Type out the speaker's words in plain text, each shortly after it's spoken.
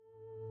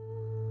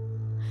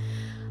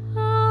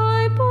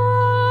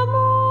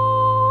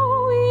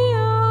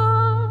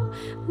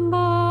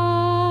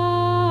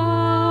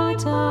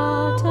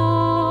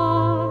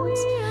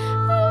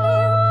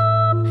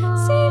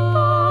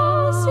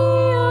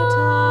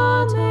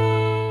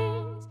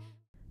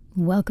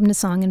Welcome to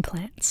Song and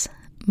Plants.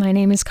 My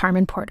name is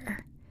Carmen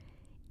Porter.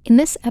 In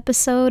this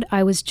episode,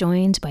 I was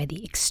joined by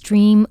the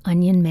extreme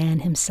onion man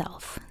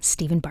himself,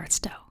 Stephen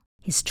Barstow.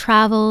 His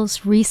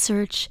travels,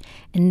 research,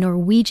 and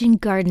Norwegian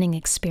gardening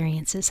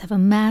experiences have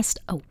amassed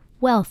a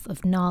wealth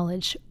of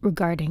knowledge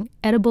regarding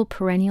edible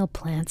perennial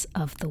plants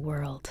of the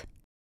world.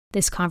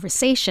 This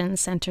conversation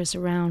centers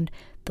around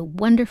the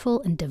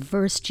wonderful and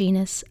diverse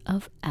genus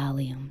of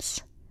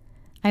alliums.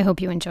 I hope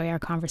you enjoy our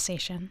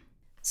conversation.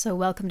 So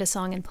welcome to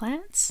Song and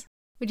Plants.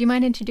 Would you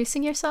mind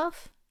introducing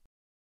yourself?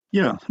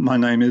 Yeah, my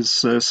name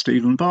is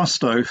Stephen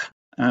Barstow,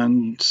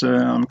 and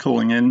I'm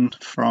calling in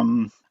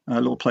from a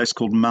little place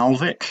called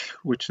Malvik,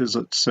 which is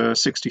at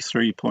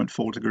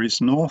 63.4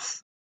 degrees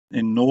north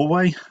in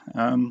Norway,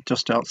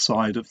 just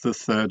outside of the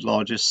third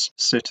largest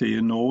city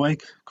in Norway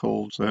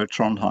called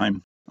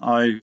Trondheim.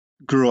 I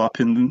grew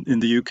up in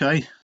the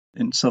UK,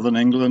 in southern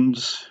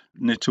England,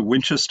 near to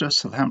Winchester,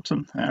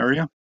 Southampton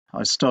area.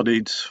 I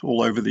studied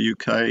all over the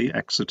UK,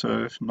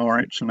 Exeter,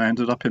 Norwich, and I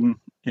ended up in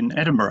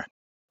Edinburgh.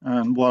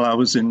 And while I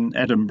was in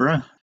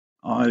Edinburgh,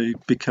 I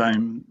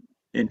became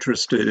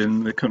interested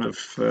in the kind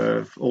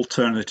of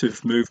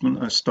alternative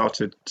movement. I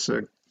started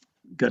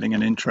getting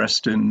an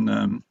interest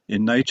in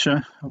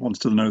nature. I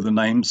wanted to know the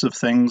names of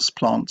things,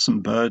 plants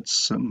and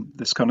birds and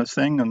this kind of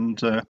thing. And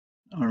I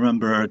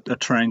remember a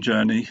train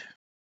journey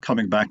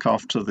coming back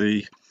after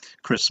the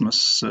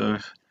Christmas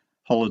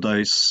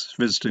holidays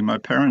visiting my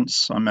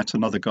parents. I met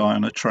another guy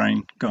on a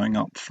train going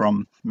up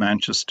from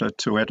Manchester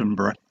to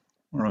Edinburgh,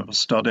 where I was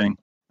studying.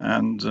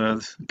 And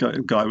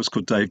the guy was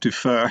called Dave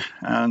Dufour.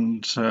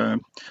 And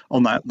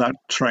on that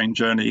train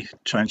journey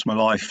changed my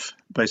life,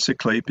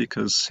 basically,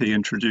 because he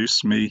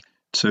introduced me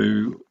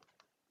to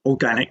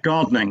organic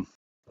gardening.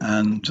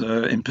 And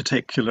in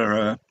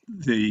particular,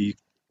 the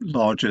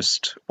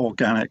largest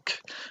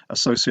organic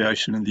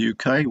association in the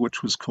UK,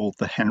 which was called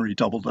the Henry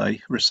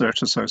Doubleday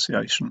Research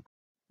Association.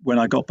 When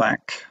I got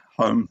back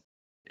home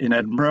in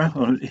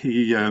Edinburgh,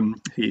 he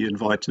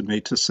invited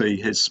me to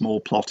see his small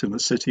plot in the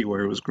city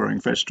where he was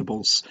growing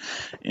vegetables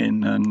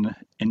in an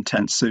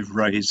intensive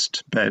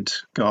raised bed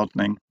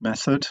gardening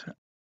method.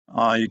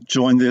 I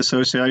joined the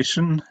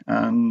association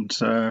and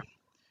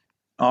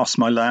asked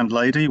my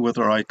landlady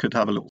whether I could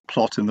have a little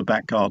plot in the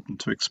back garden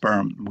to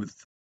experiment with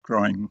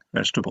growing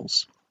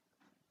vegetables.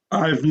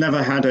 I've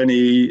never had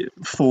any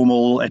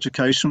formal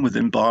education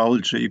within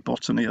biology,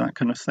 botany, that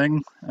kind of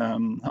thing.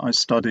 I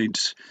studied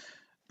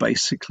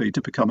basically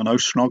to become an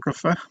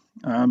oceanographer.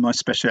 My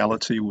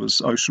speciality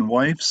was ocean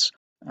waves.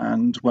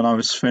 And when I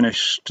was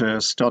finished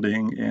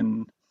studying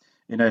in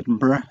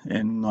Edinburgh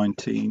in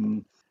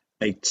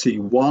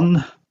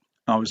 1981,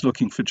 I was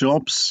looking for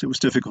jobs. It was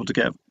difficult to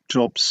get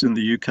jobs in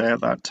the UK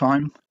at that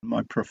time.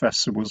 My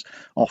professor was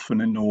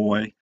often in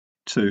Norway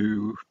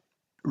to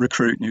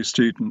recruit new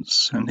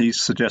students, and he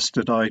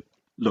suggested I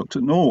looked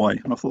at Norway,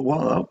 and I thought,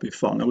 well, that would be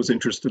fun. I was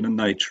interested in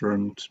nature,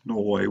 and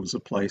Norway was a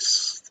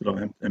place that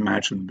I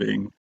imagined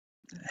being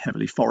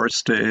heavily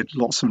forested,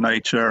 lots of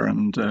nature,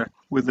 and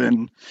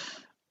within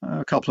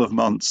a couple of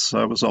months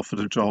I was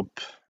offered a job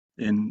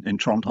in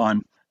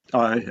Trondheim.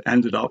 I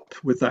ended up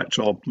with that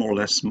job more or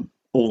less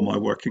all my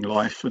working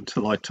life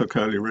until I took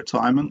early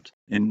retirement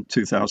in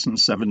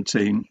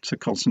 2017 to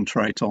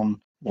concentrate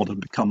on what had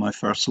become my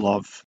first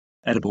love,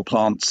 edible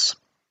plants.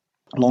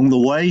 Along the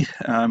way,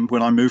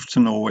 when I moved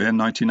to Norway in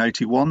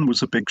 1981,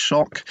 was a big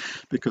shock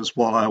because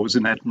while I was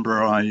in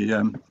Edinburgh,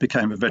 I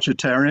became a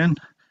vegetarian.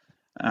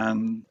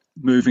 And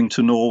moving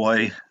to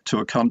Norway, to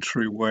a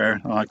country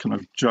where I kind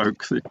of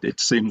joke that it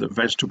seemed that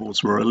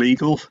vegetables were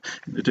illegal,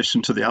 in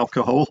addition to the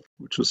alcohol,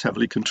 which was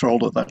heavily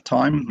controlled at that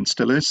time and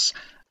still is.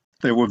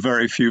 There were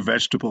very few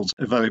vegetables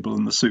available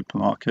in the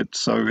supermarket.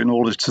 So in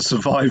order to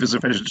survive as a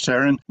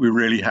vegetarian, we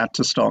really had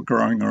to start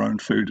growing our own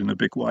food in a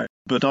big way.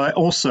 But I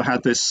also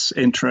had this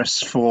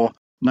interest for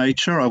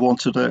nature. I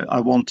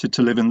wanted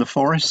to live in the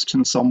forest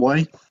in some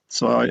way.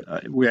 So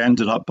we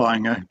ended up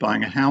buying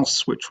a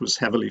house which was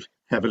heavily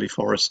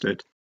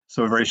forested.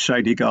 So a very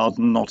shady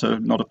garden, not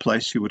a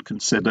place you would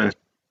consider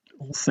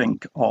or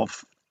think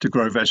of to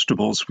grow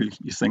vegetables.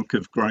 You think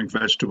of growing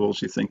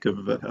vegetables, you think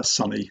of a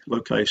sunny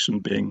location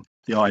being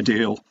the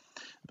ideal.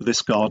 But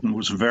this garden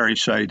was very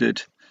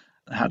shaded,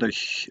 had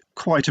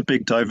quite a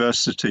big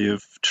diversity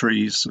of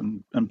trees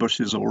and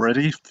bushes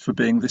already for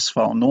being this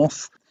far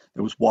north.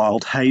 There was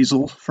wild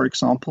hazel, for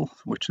example,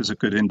 which is a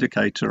good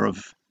indicator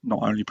of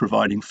not only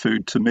providing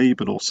food to me,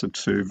 but also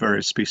to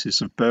various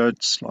species of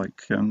birds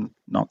like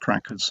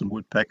nutcrackers and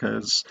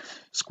woodpeckers,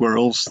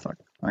 squirrels,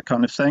 that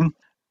kind of thing.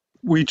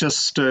 We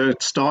just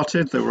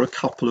started. There were a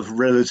couple of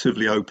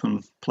relatively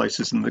open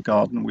places in the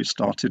garden. We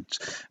started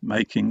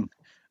making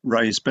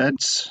raised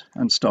beds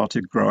and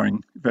started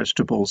growing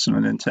vegetables in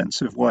an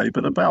intensive way.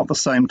 But about the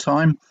same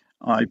time,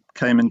 I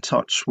came in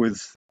touch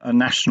with a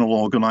national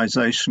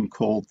organization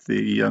called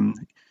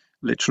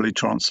literally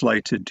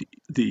translated,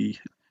 the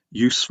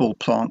Useful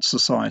Plant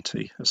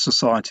Society, a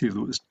society that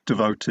was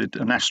devoted,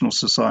 a national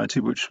society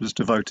which was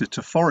devoted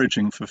to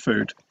foraging for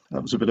food.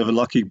 That was a bit of a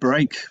lucky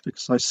break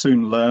because I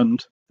soon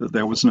learned that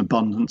there was an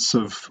abundance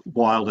of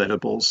wild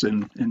edibles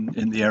in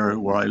the area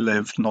where I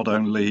lived, not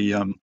only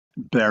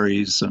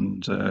berries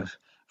and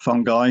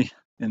fungi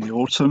in the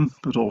autumn,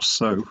 but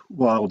also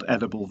wild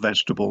edible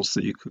vegetables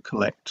that you could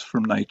collect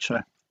from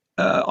nature.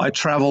 I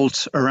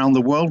travelled around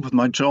the world with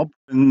my job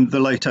in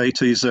the late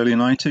 80s, early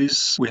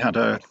 90s. We had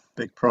a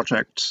big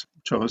project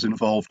which I was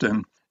involved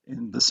in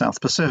the South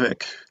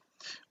Pacific,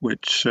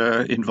 which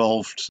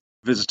involved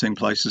visiting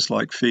places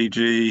like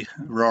Fiji,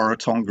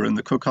 Rarotonga and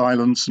the Cook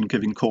Islands, and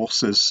giving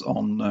courses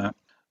on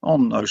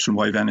ocean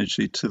wave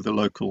energy to the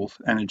local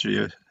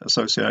energy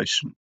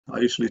association. I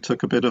usually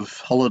took a bit of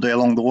holiday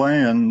along the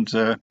way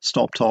and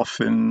stopped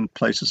off in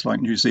places like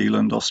New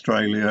Zealand,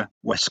 Australia,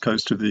 west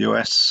coast of the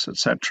US,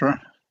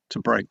 etc., to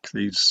break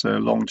these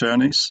long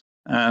journeys,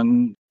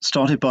 and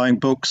started buying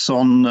books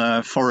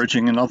on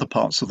foraging in other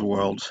parts of the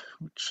world,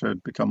 which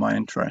had become my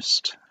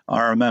interest.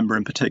 I remember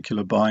in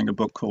particular buying a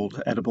book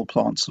called Edible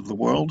Plants of the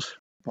World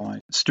by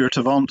Stuart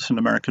Avant, an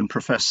American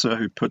professor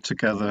who put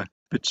together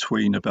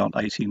between about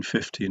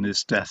 1850 and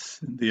his death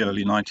in the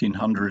early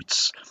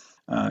 1900s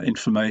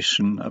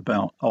information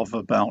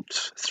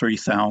about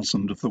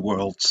 3,000 of the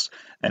world's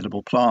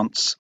edible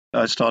plants.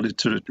 I started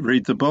to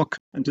read the book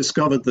and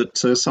discovered that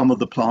some of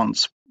the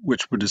plants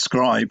which were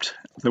described,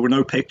 there were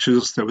no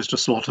pictures, there was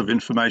just a lot of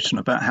information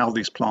about how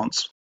these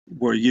plants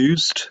were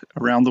used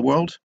around the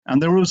world.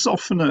 And there was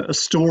often a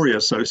story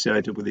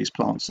associated with these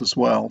plants as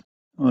well.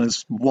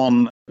 There's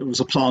one, it was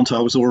a plant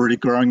I was already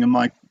growing in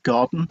my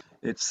garden.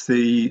 It's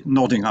the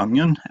nodding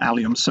onion,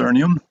 Allium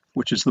cernium,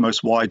 which is the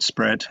most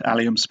widespread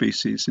allium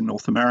species in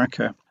North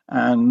America.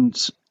 And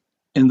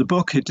in the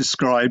book, it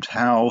described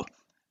how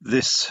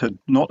this had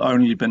not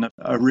only been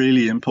a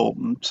really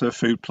important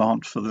food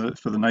plant for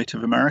the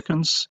Native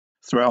Americans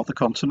throughout the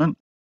continent,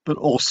 but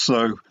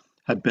also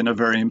had been a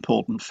very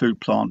important food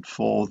plant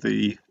for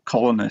the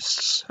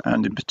colonists.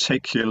 And in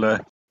particular,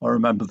 I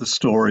remember the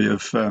story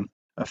of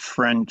a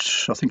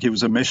French, I think he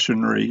was a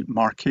missionary,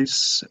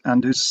 Marquis,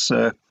 and his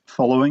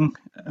following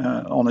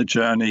on a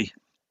journey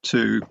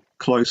to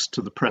close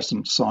to the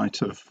present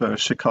site of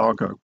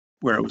Chicago,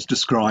 where it was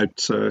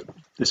described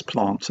this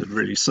plant had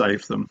really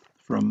saved them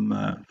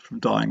from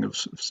dying of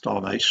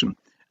starvation.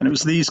 And it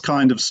was these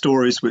kind of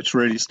stories which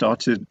really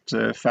started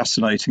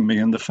fascinating me,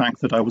 and the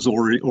fact that I was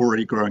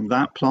already growing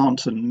that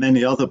plant and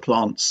many other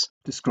plants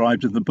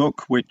described in the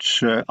book,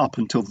 which up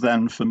until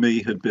then for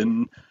me had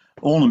been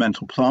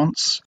ornamental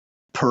plants,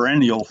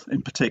 perennial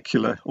in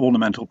particular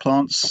ornamental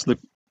plants, that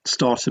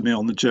started me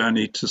on the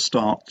journey to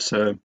start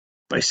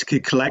basically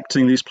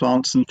collecting these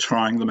plants and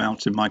trying them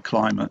out in my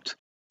climate.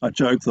 I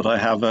joke that I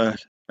have a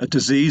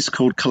disease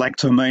called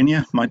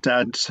collectomania. My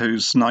dad,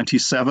 who's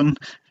 97,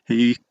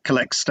 he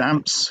collects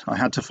stamps. I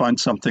had to find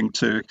something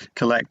to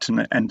collect, and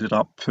it ended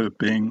up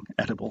being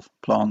edible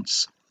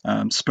plants,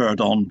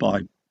 spurred on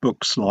by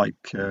books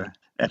like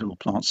Edible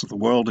Plants of the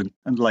World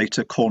and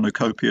later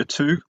Cornucopia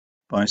 2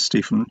 by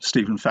Stephen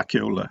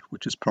Facchiola,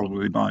 which is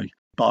probably my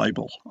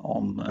Bible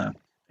on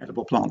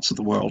edible plants of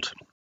the world.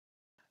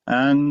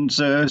 And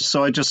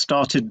so I just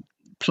started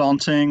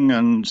planting,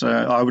 and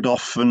I would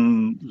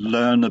often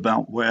learn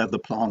about where the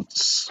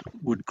plants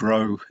would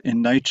grow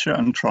in nature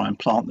and try and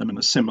plant them in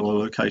a similar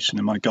location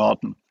in my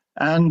garden.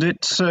 And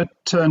it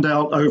turned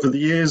out over the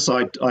years,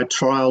 I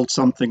trialed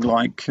something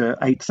like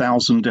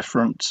 8,000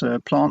 different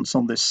plants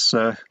on this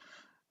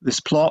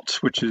plot,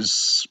 which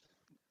is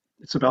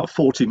it's about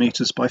 40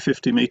 meters by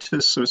 50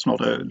 meters, so it's not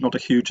a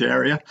huge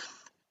area.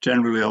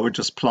 Generally, I would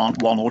just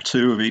plant one or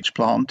two of each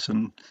plant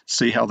and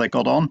see how they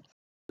got on.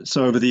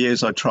 So over the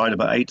years, I tried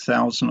about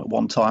 8,000. At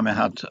one time, I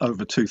had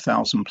over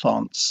 2,000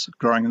 plants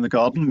growing in the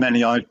garden.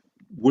 Many I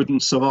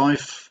wouldn't survive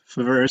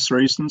for various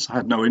reasons. I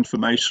had no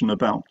information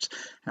about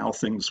how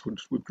things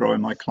would grow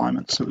in my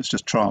climate, so it was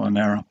just trial and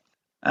error.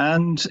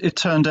 And it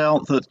turned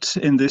out that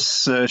in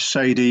this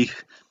shady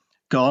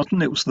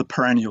garden, it was the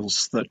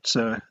perennials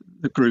that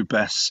grew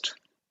best.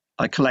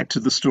 I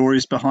collected the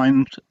stories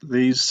behind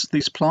these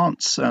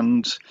plants,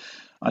 and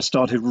I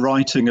started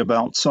writing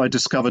about. So I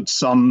discovered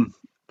some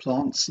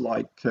plants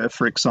like,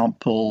 for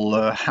example,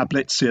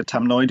 Hablitzia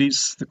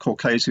tamnoides, the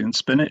Caucasian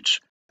spinach,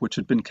 which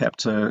had been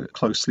kept a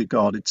closely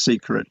guarded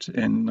secret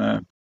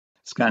in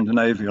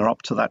Scandinavia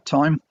up to that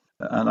time.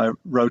 And I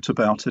wrote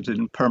about it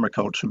in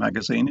Permaculture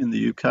magazine in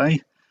the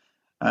UK.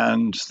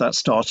 And that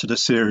started a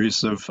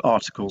series of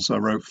articles I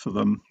wrote for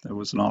them. There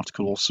was an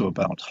article also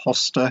about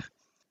hosta,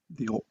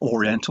 the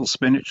Oriental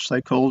spinach,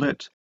 they called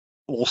it.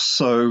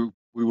 Also,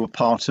 we were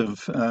part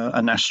of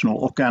a national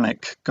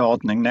organic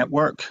gardening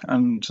network,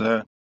 and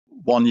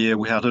one year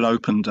we had an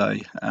open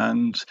day.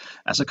 And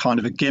as a kind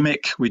of a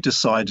gimmick, we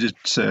decided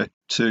to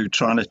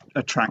try and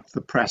attract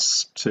the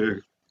press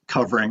to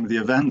covering the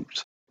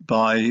event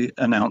by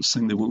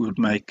announcing that we would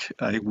make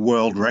a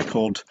world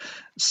record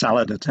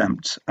salad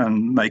attempt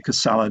and make a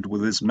salad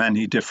with as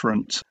many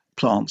different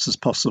plants as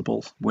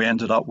possible. We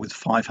ended up with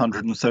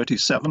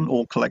 537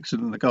 all collected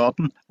in the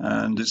garden,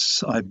 and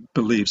is, I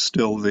believe,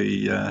 still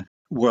the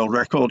world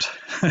record.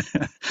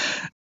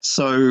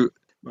 So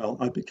Well,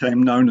 I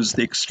became known as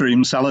the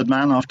extreme salad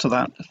man after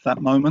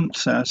that moment.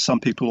 Some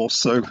people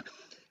also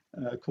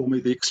call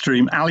me the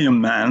extreme allium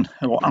man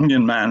or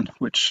onion man,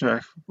 which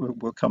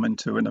we'll come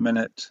into in a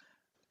minute.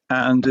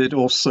 And it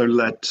also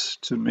led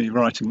to me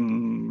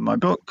writing my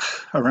book,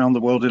 Around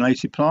the World in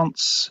 80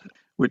 Plants,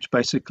 which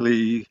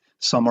basically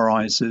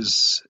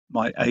summarizes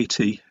my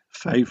 80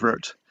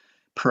 favorite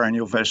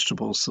perennial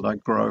vegetables that I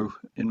grow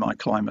in my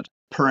climate.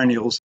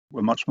 Perennials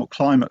were much more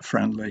climate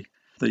friendly.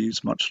 They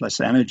use much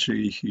less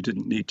energy. You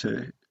didn't need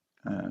to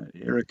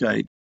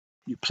irrigate.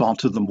 You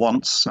planted them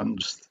once and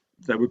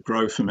they would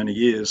grow for many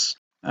years.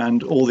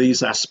 And all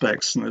these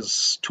aspects, and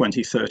there's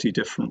 20, 30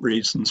 different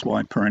reasons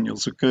why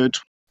perennials are good.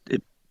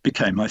 It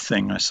became my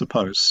thing, I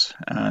suppose.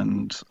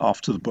 And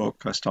after the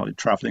book, I started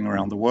traveling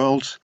around the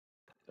world.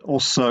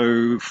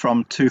 Also,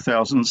 from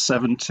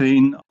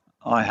 2017,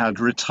 I had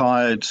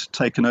retired,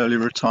 taken early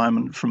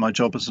retirement from my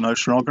job as an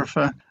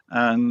oceanographer,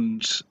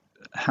 and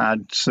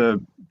had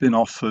been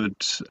offered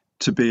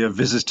to be a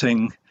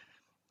visiting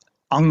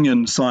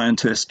onion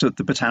scientist at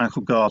the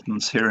Botanical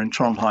Gardens here in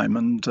Trondheim.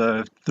 And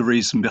the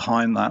reason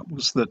behind that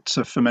was that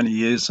for many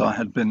years I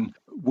had been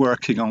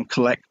working on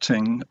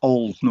collecting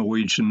old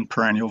Norwegian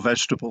perennial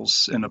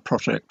vegetables in a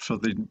project for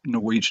the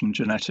Norwegian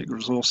Genetic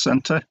Resource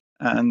Centre.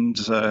 And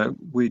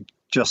we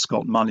just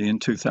got money in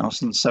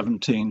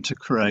 2017 to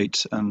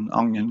create an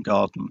onion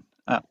garden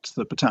at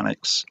the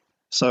Botanics.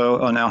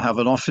 So I now have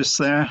an office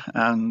there,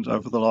 and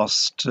over the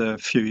last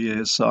few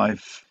years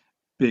I've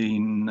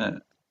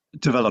been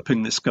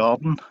developing this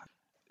garden.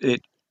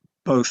 It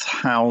both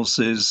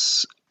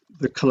houses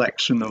the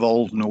collection of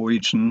old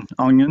Norwegian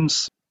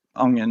onions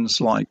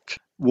like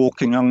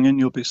walking onion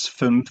you'll be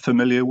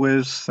familiar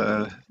with,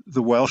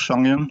 the Welsh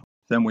onion.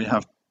 Then we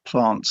have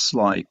plants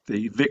like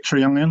the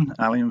Victory onion,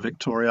 Allium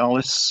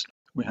victorialis.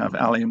 We have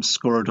Allium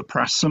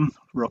scorodoprasum,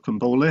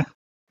 rocambole,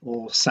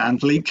 or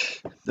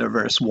sandleek. There are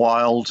various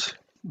wild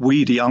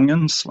weedy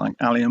onions like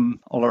Allium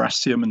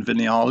oleraceum and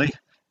vineale.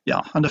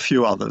 Yeah, and a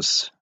few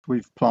others.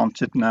 We've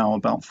planted now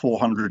about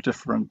 400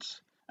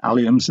 different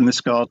alliums in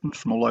this garden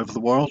from all over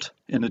the world,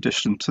 in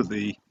addition to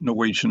the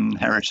Norwegian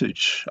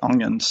heritage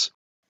onions.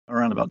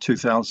 Around about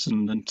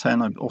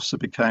 2010, I also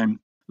became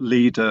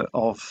leader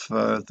of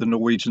the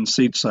Norwegian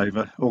Seed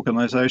Saver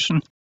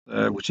organization,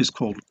 which is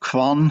called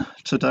Kvann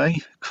today.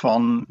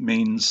 Kvann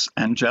means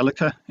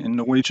Angelica in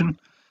Norwegian.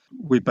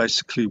 We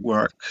basically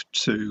work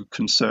to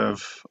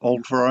conserve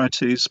old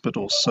varieties, but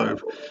also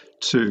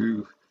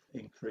to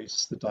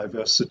increase the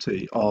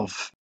diversity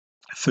of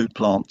food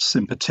plants,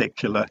 in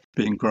particular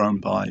being grown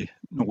by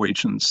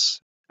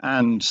Norwegians,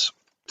 and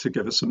to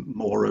give us a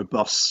more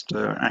robust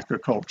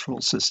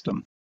agricultural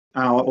system.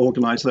 Our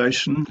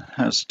organization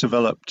has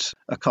developed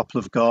a couple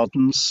of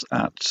gardens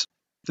at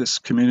this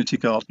community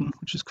garden,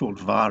 which is called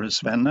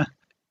Vares Venner.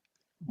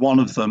 One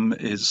of them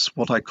is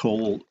what I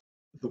call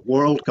the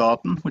World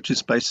Garden, which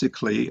is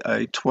basically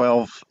a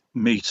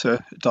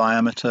 12-meter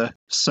diameter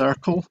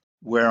circle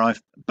where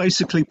I've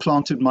basically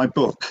planted my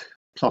book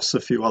plus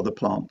a few other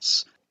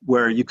plants,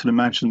 where you can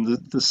imagine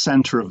the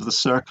center of the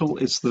circle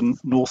is the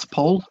North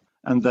Pole.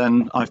 And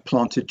then I've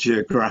planted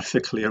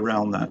geographically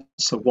around that.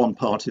 So one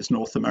part is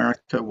North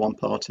America, one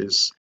part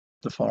is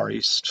the Far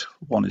East,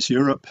 one is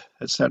Europe,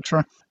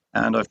 etc.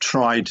 And I've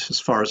tried as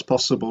far as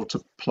possible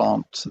to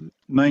plant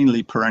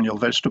mainly perennial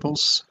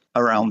vegetables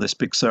around this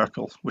big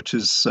circle, which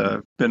has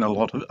been a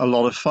lot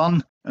of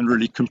fun and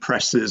really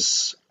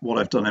compresses what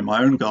I've done in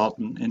my own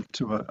garden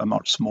into a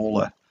much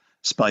smaller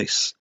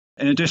space.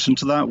 In addition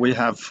to that, we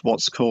have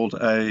what's called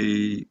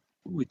we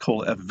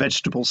call it a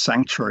vegetable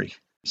sanctuary.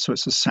 So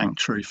it's a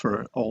sanctuary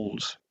for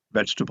old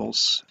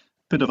vegetables.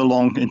 Bit of a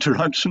long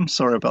introduction.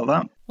 Sorry about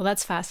that. Well,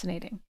 that's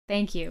fascinating.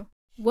 Thank you.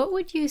 What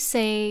would you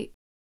say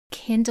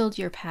kindled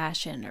your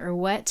passion, or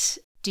what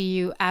do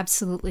you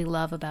absolutely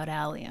love about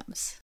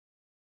alliums?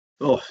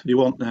 Oh,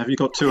 have you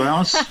got 2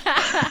 hours?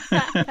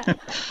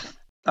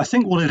 I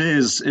think what it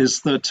is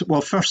that,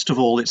 well, first of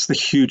all, it's the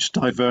huge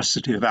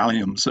diversity of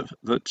alliums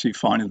that you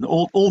find.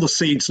 All the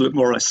seeds look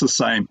more or less the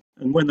same.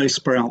 And when they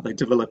sprout, they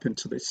develop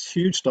into this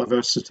huge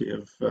diversity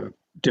of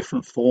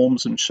different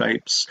forms and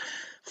shapes,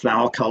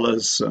 flower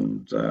colors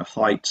and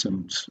height.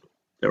 And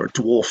there are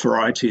dwarf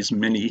varieties,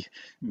 mini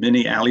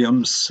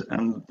alliums,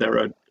 and there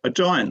are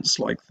giants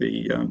like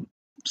the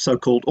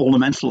so-called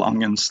ornamental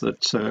onions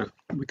that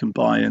we can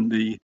buy in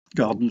the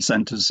garden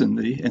centers in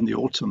the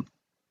autumn.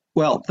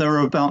 Well, there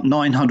are about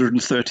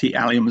 930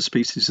 allium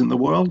species in the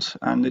world,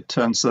 and it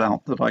turns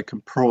out that I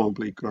can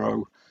probably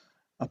grow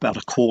about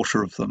a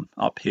quarter of them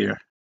up here.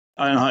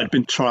 And I'd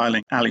been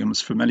trialing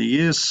alliums for many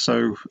years,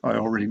 so I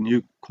already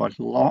knew quite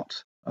a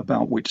lot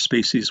about which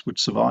species would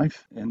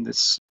survive in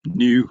this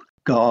new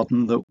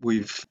garden that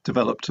we've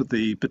developed at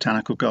the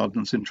Botanical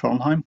Gardens in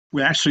Trondheim.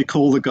 We actually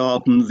call the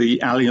garden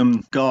the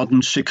Allium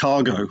Garden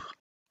Chicago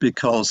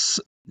because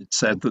it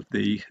said that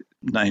the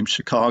name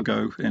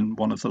Chicago in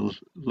one of the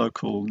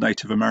local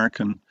Native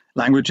American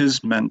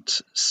languages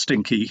meant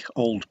stinky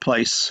old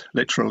place,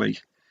 literally,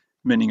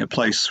 meaning a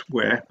place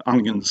where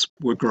onions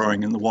were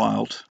growing in the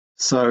wild.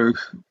 So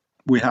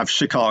we have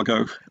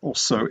Chicago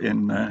also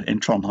in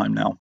Trondheim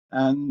now.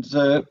 And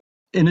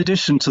in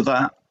addition to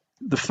that,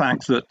 the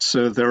fact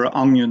that there are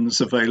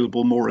onions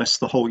available more or less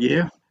the whole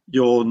year.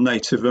 Your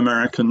Native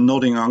American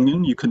nodding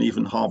onion, you can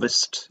even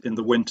harvest in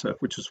the winter,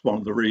 which is one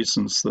of the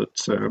reasons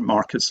that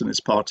Marcus and his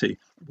party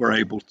were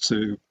able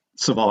to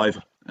survive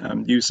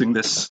using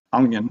this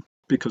onion,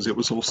 because it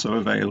was also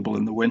available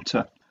in the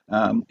winter.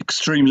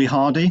 Extremely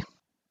hardy.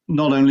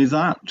 Not only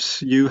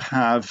that, you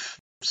have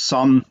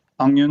some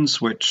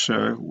onions which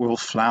will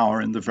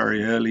flower in the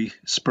very early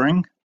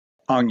spring.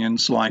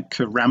 Onions like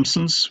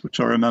Ramsons, which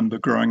I remember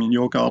growing in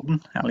your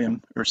garden,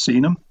 Allium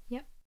ursinum.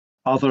 Yep.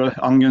 Other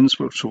onions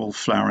which will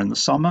flower in the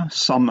summer.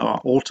 Some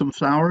are autumn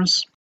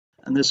flowers.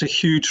 And there's a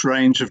huge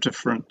range of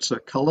different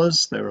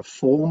colours. There are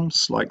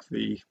forms, like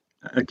the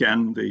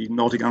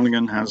nodding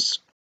onion has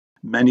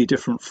many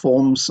different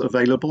forms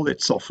available.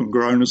 It's often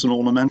grown as an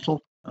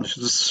ornamental. I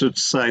should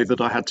say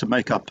that I had to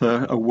make up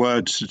a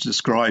word to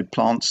describe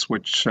plants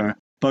which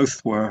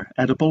both were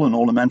edible and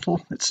ornamental.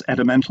 It's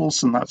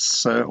Edimentals, and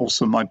that's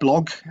also my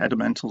blog,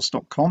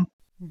 edimentals.com.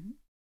 Mm-hmm.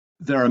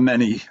 There are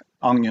many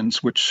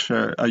onions which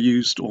are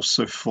used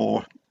also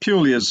for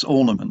purely as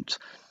ornament.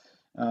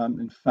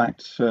 In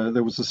fact,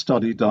 there was a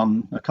study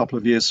done a couple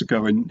of years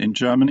ago in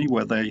Germany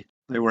where they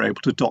were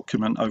able to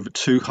document over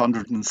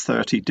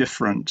 230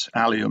 different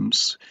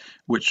alliums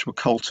which were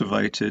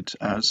cultivated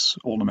as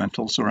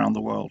ornamentals around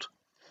the world.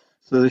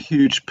 So the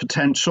huge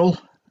potential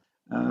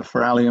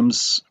for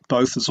alliums,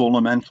 both as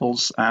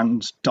ornamentals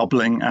and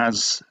doubling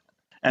as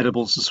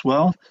edibles as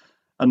well.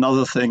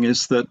 Another thing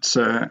is that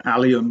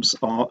alliums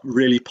are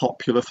really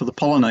popular for the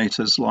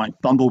pollinators,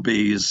 like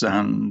bumblebees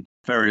and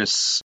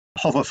various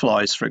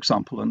hoverflies, for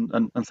example,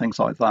 and things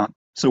like that.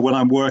 So when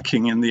I'm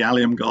working in the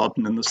allium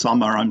garden in the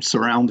summer, I'm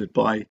surrounded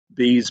by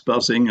bees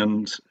buzzing,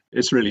 and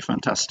it's really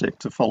fantastic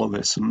to follow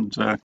this. And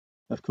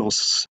of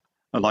course,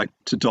 I like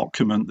to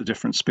document the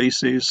different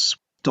species,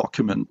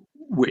 document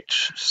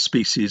which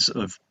species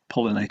of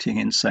pollinating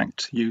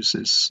insect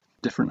uses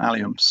different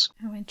alliums.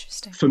 Oh,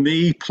 interesting. For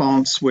me,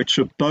 plants which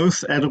are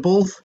both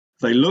edible,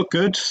 they look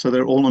good, so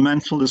they're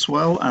ornamental as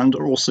well, and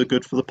are also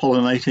good for the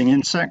pollinating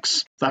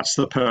insects. That's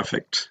the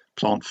perfect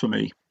plant for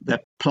me.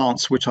 They're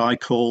plants which I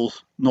call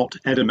not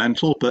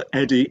edimental, but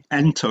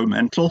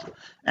entomental.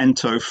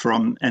 Ento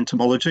from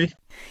entomology.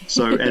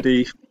 So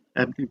you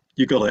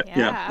got it.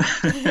 Yeah.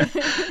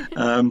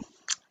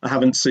 I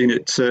haven't seen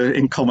it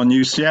in common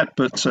use yet,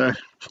 but it'll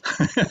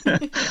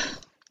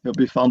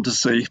be fun to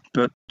see.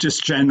 But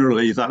just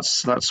generally,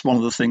 that's one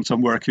of the things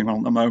I'm working on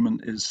at the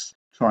moment, is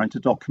trying to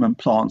document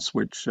plants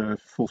which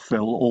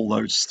fulfill all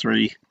those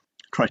three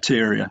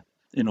criteria,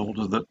 in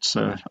order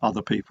that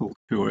other people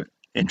who are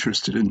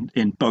interested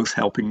in both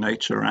helping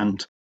nature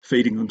and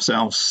feeding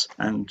themselves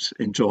and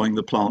enjoying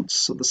the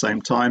plants at the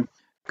same time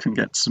can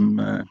get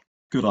some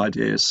good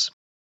ideas.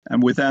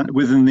 And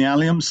within the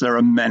alliums, there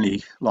are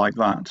many like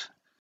that.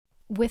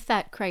 With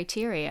that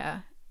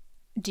criteria,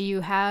 do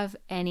you have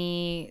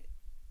any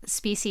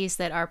species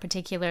that are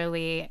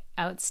particularly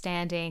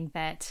outstanding?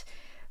 That,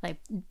 like,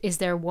 is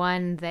there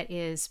one that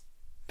is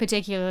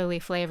particularly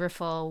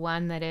flavorful,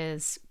 one that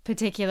is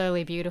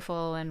particularly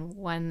beautiful, and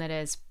one that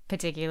is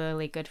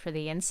particularly good for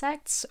the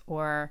insects?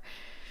 Or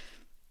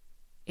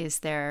is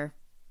there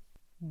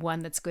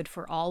one that's good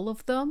for all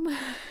of them?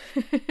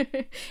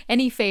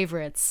 Any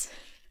favorites?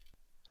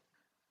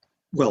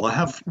 Well, I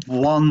have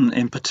one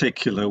in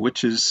particular,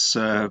 which is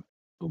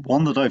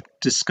one that I've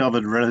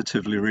discovered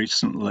relatively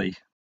recently.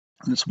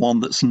 And it's one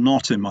that's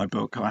not in my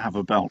book. I have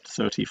about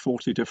 30,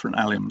 40 different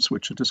alliums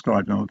which are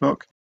described in my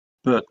book.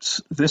 But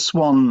this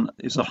one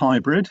is a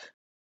hybrid.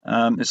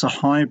 It's a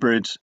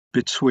hybrid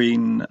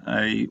between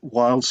a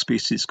wild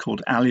species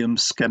called Allium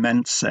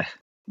skemense,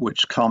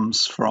 which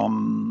comes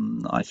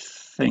from, I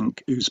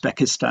think,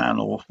 Uzbekistan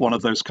or one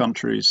of those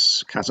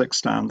countries,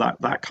 Kazakhstan,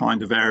 that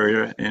kind of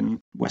area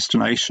in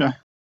Western Asia.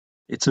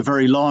 It's a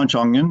very large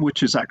onion,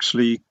 which is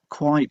actually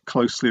quite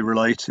closely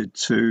related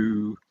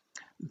to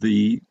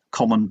the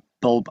common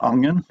bulb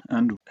onion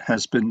and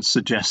has been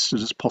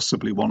suggested as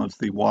possibly one of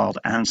the wild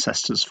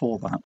ancestors for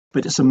that.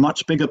 But it's a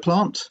much bigger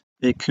plant.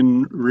 It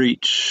can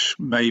reach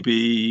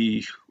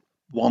maybe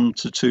 1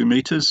 to 2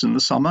 meters in the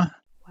summer.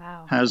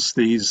 Wow. Has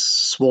these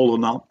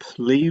swollen up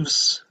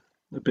leaves,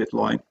 a bit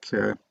like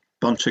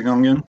bunching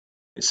onion.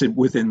 It's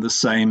within the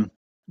same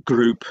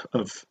group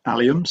of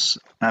alliums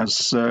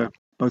as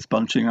both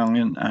bunching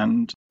onion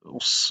and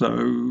also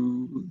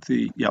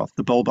the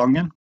bulb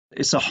onion.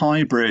 It's a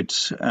hybrid.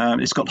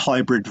 It's got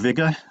hybrid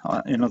vigor.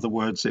 In other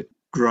words, it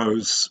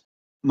grows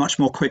much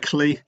more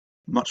quickly,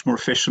 much more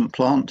efficient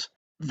plant.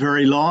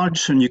 Very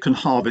large, and you can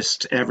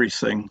harvest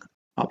everything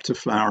up to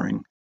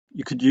flowering.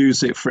 You could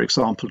use it, for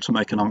example, to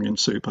make an onion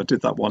soup. I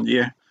did that one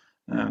year,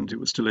 and it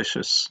was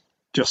delicious.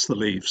 Just the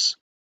leaves.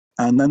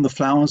 And then the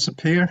flowers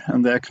appear,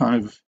 and they're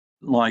kind of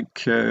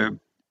like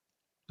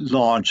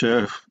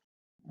larger,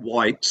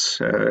 white,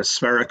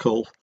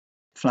 spherical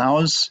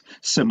flowers,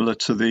 similar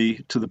to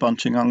the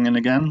bunching onion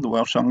again, the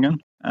Welsh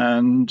onion.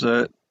 And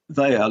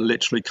they are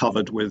literally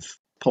covered with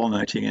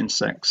pollinating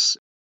insects.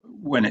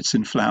 when it's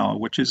in flower,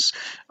 which is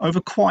over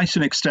quite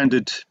an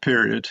extended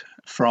period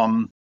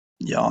from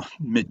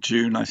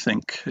mid-June, I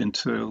think,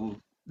 until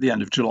the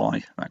end of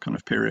July, that kind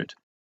of period.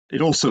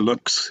 It also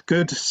looks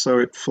good, so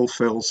it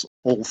fulfills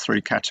all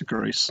three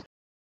categories.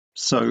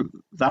 So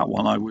that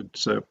one I would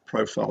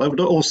profile. I would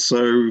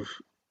also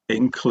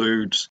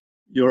include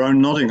your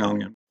own nodding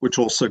onion, which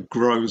also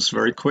grows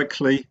very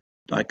quickly.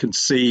 I can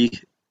see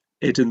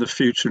it in the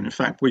future. In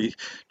fact, we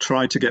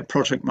tried to get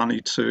project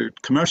money to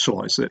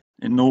commercialize it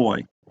in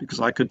Norway because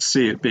I could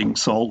see it being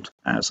sold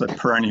as a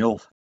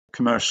perennial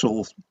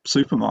commercial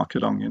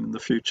supermarket onion in the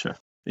future.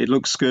 It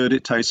looks good,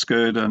 it tastes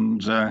good,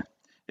 and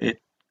it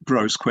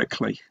grows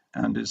quickly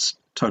and is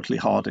totally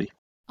hardy.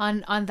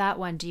 On that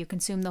one, do you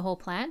consume the whole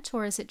plant,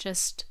 or is it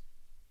just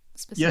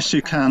specific Yes,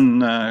 you parts?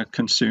 can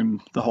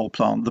consume the whole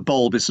plant. The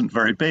bulb isn't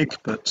very big,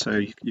 but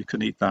you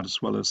can eat that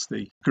as well as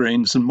the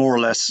greens, and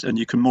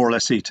you can more or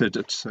less eat it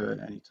at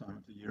any time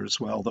of the year as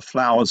well. The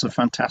flowers are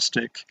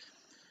fantastic.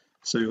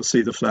 So you'll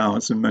see the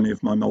flowers in many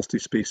of my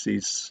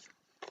multi-species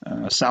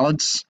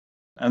salads.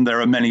 And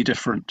there are many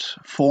different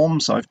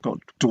forms. I've got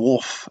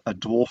a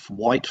dwarf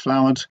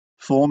white-flowered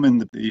form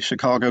in the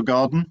Chicago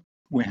garden.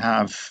 We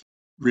have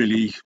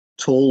really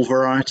tall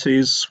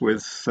varieties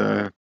with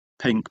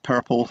pink,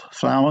 purple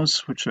flowers,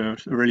 which are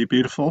really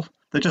beautiful.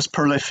 They're just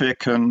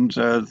prolific, and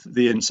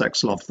the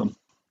insects love them.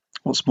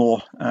 What's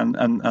more,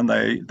 and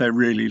they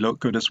really look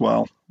good as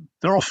well.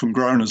 They're often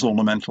grown as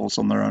ornamentals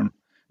on their own.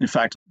 In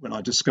fact, when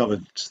I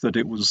discovered that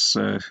it was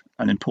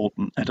an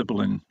important edible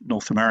in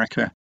North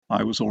America,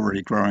 I was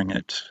already growing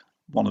it.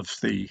 One of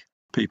the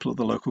people at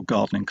the local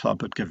gardening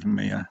club had given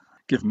me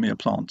a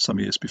plant some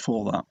years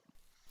before that.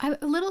 I'm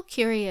a little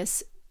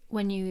curious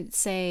when you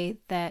say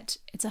that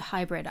it's a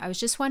hybrid. I was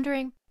just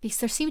wondering, because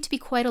there seem to be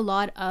quite a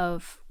lot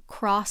of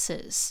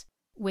crosses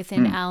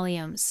within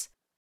alliums.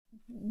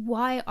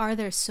 Why are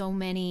there so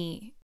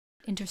many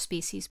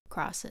interspecies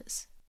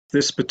crosses?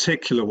 This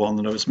particular one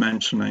that I was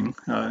mentioning,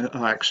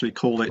 I actually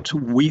call it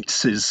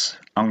Wheats's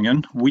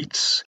onion.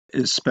 Wheats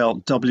is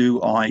spelled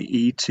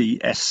Wietse.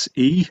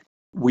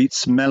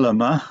 Wheats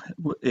Mellema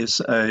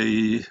is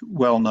a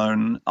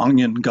well-known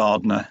onion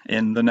gardener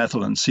in the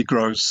Netherlands. He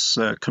grows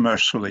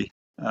commercially,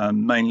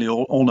 mainly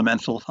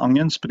ornamental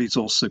onions, but he's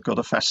also got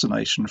a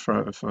fascination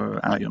for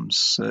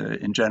alliums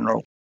in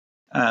general.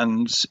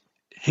 And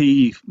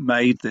he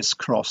made this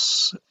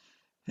cross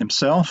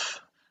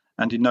himself,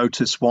 and he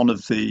noticed one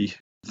of the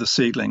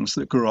seedlings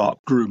that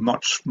grew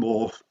much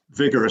more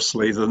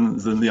vigorously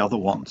than the other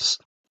ones.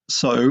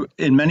 So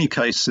in many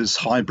cases,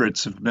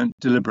 hybrids have been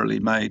deliberately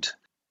made,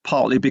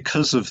 partly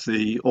because of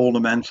the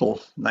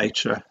ornamental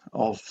nature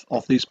of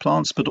these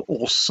plants, but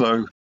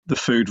also the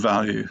food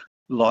value.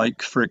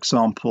 Like, for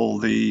example,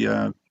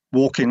 the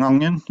walking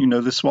onion, you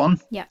know this one?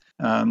 Yeah.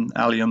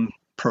 Allium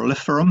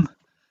proliferum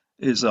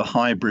is a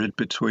hybrid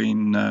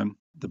between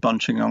the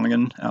bunching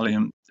onion,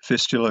 Allium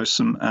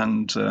fistulosum,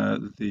 and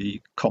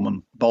the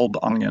common bulb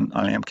onion,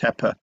 Allium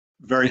cepa.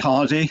 Very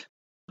hardy,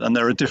 and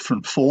there are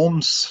different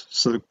forms.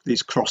 So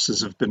these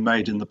crosses have been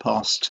made in the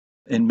past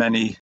in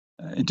many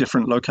in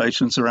different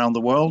locations around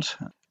the world.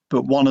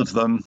 But one of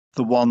them,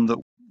 the one that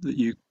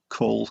you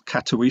call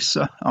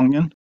Katowice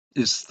onion,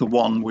 is the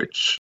one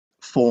which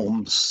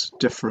forms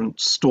different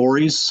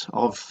stories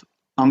of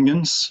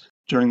onions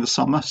during the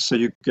summer. So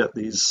you get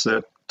these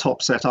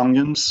top set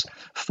onions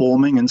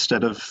forming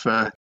instead of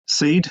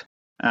seed,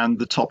 and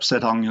the top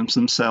set onions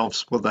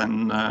themselves will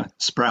then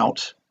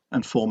sprout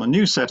and form a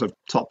new set of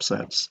top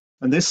sets.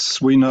 And this,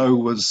 we know,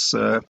 was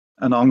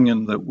an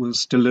onion that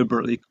was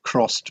deliberately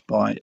crossed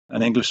by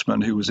an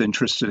Englishman who was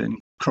interested in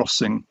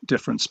crossing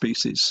different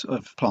species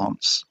of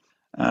plants.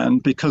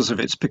 And because of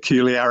its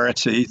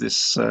peculiarity,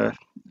 this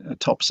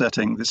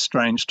this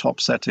strange top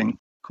setting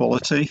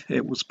quality,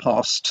 it was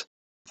passed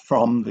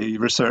from the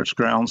research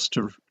grounds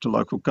to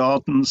local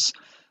gardens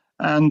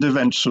and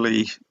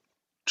eventually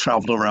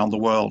traveled around the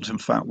world. In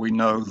fact, we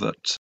know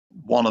that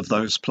one of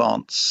those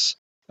plants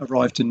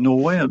arrived in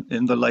Norway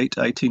in the late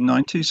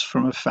 1890s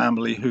from a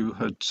family who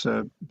had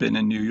been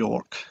in New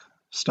York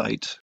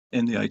State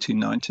in the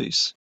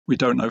 1890s. We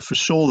don't know for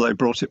sure they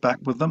brought it back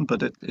with them,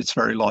 but it's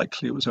very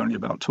likely it was only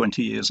about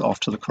 20 years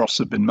after the cross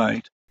had been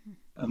made.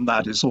 And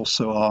that is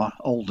also our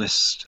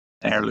oldest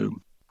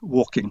heirloom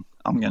walking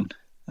onion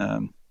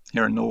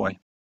here in Norway.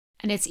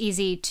 And it's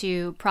easy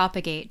to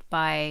propagate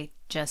by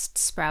just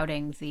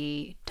sprouting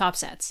the top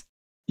sets.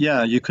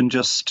 Yeah, you can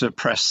just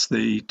press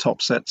the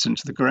top sets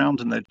into the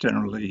ground and they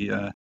generally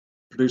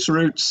produce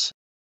roots.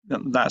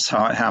 That's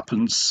how it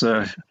happens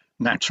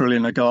naturally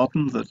in a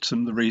garden.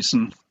 The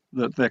reason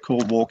that they're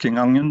called walking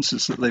onions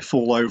is that they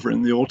fall over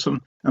in the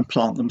autumn and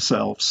plant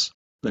themselves.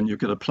 Then you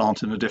get a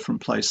plant in a different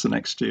place the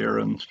next year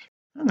and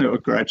it will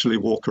gradually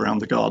walk around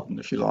the garden,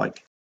 if you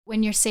like.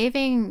 When you're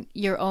saving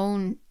your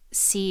own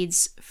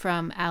seeds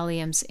from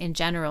alliums in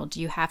general,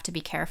 do you have to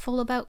be careful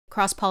about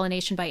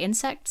cross-pollination by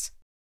insects?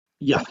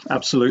 Yeah,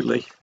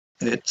 absolutely.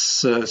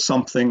 It's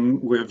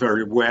something we're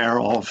very aware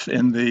of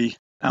in the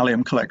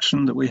allium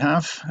collection that we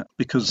have,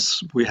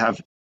 because we have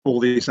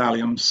all these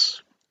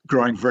alliums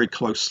growing very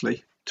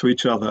closely to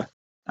each other.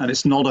 And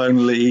it's not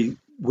only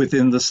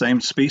within the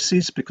same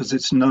species, because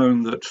it's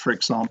known that, for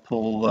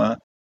example,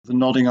 the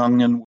nodding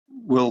onion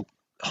will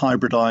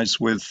hybridize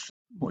with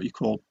what you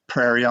call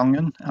prairie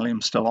onion, Allium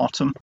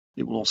stellatum.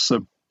 It will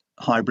also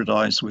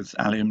hybridize with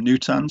Allium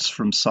nutans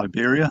from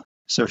Siberia.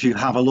 So if you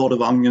have a lot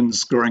of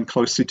onions growing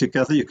closely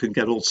together, you can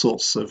get all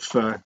sorts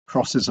of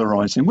crosses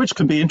arising, which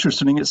can be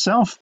interesting in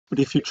itself. But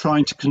if you're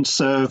trying to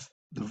conserve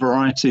the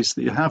varieties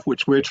that you have,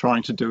 which we're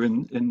trying to do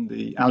in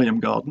the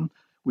Allium garden,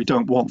 we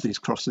don't want these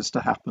crosses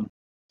to happen.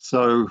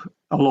 So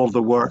a lot of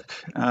the work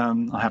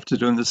I have to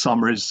do in the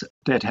summer is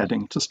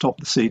deadheading to stop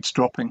the seeds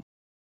dropping.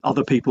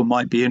 Other people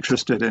might be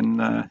interested in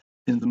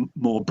the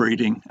more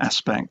breeding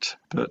aspect,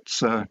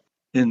 but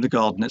in the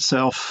garden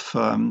itself,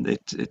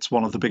 it's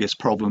one of the biggest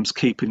problems,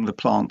 keeping the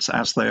plants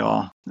as they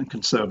are and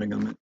conserving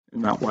them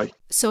in that way.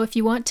 So if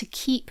you want to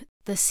keep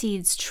the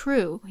seeds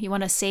true, you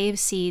want to save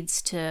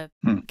seeds to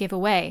give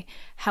away,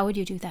 how would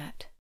you do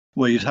that?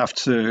 Well, you'd have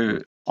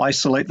to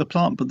isolate the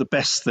plant, but the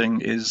best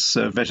thing is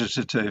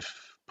vegetative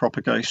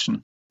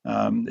propagation.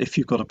 If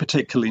you've got a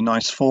particularly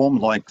nice form,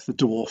 like the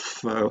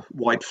dwarf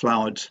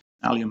white-flowered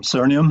Allium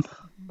cernum,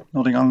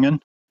 nodding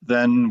onion,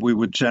 then we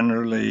would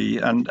generally,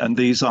 and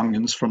these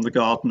onions from the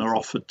garden are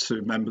offered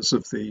to members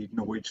of the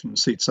Norwegian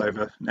Seed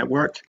Saver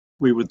network,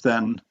 we would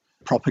then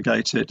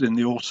propagate it in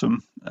the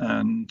autumn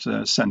and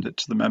send it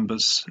to the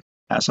members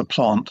as a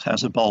plant,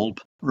 as a bulb,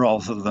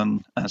 rather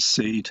than as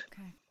seed.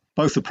 Okay.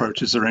 Both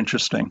approaches are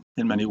interesting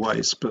in many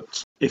ways,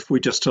 but if we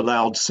just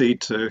allowed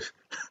seed to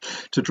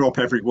drop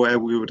everywhere,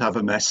 we would have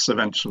a mess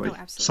eventually.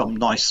 Some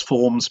nice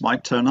forms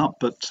might turn up,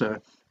 but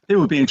it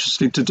would be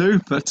interesting to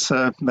do, but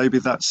maybe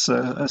that's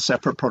a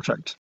separate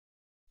project.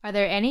 Are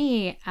there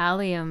any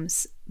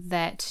alliums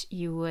that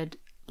you would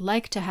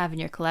like to have in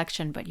your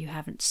collection, but you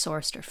haven't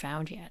sourced or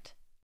found yet?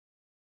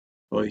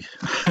 Boy.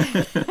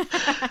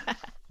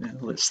 Yeah,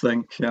 let's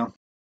think, yeah.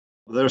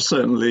 There are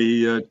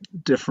certainly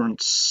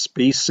different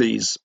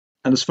species.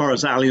 And as far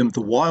as Allium,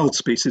 the wild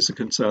species, are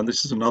concerned,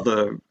 this is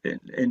another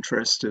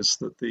interest, is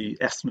that the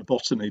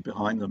ethnobotany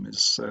behind them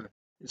is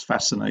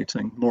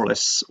fascinating. More or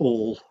less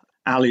all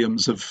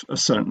Alliums of a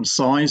certain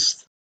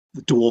size.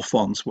 The dwarf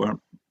ones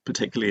weren't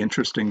particularly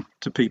interesting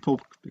to people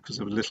because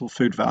of little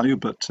food value,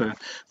 but the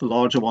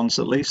larger ones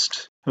at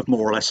least have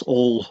more or less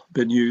all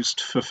been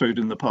used for food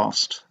in the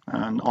past.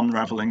 And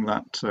unraveling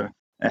that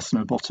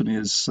ethnobotany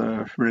is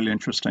really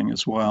interesting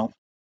as well.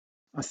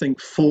 I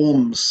think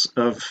forms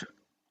of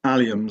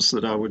Alliums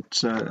that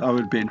I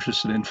would be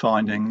interested in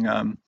finding.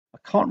 I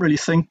can't really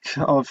think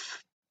of.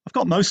 I've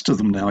got most of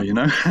them now, you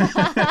know,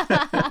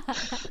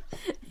 that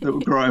will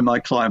grow in my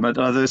climate.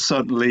 There's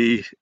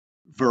certainly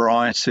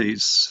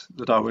varieties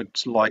that I would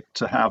like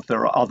to have.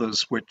 There are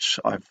others which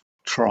I've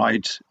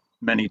tried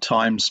many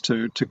times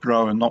to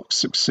grow and not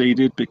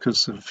succeeded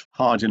because of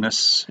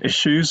hardiness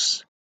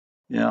issues.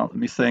 Yeah, let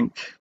me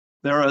think.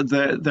 There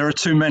are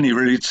too many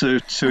really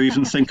to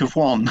even think of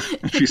one,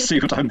 if you see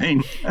what I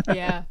mean.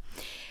 Yeah.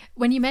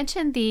 When you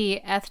mentioned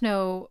the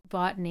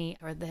ethnobotany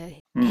or the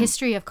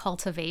history of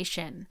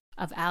cultivation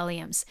of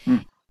alliums,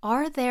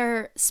 are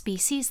there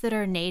species that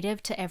are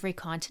native to every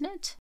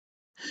continent?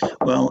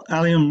 Well,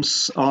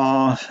 alliums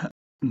are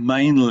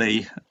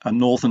mainly a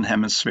northern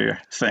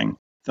hemisphere thing.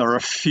 There are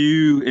a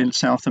few in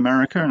South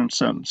America and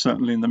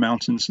certainly in the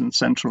mountains in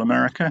Central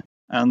America,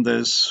 and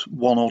there's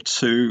one or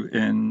two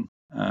in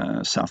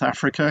South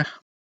Africa.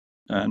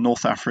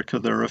 North Africa,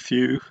 there are a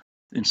few.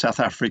 In South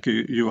Africa,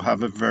 you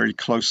have a very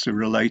closely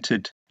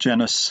related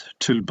genus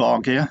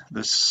Tulbagia,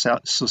 the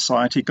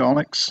society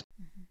garlics,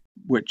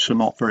 which are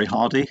not very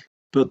hardy,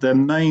 but they're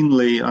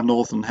mainly a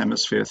northern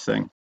hemisphere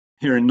thing.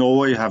 Here in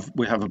Norway,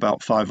 we have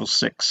about 5 or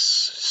 6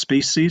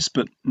 species,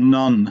 but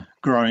none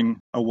growing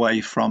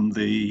away from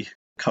the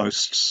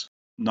coasts.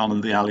 None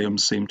of the alliums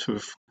seem to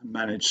have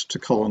managed to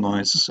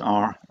colonize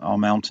our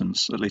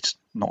mountains, at least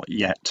not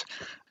yet.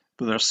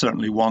 But there are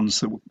certainly ones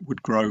that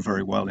would grow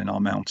very well in our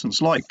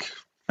mountains, like,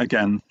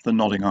 again, the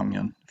nodding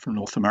onion from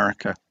North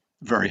America.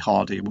 Very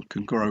hardy,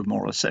 can grow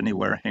more or less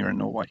anywhere here in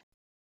Norway.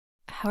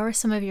 How are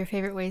some of your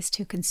favorite ways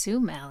to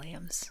consume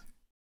alliums?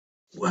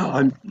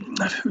 Well,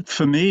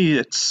 for me,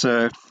 it's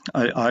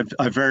I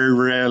very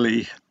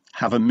rarely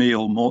have a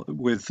meal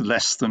with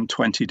less than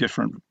 20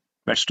 different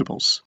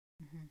vegetables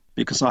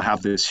because I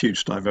have this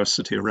huge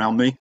diversity around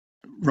me.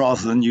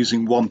 Rather than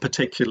using one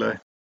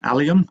particular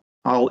allium,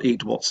 I'll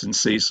eat what's in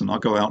season. I'll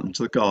go out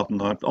into the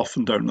garden. I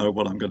often don't know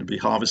what I'm going to be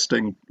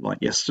harvesting. Like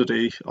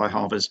yesterday, I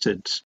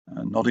harvested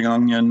nodding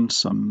onion,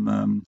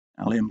 some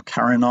Allium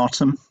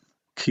carinatum,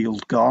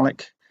 keeled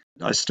garlic.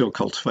 I still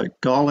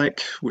cultivate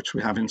garlic, which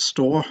we have in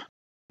store.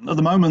 At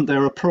the moment,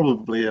 there are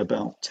probably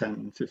about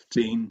 10,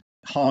 15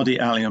 hardy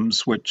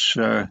alliums which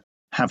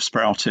have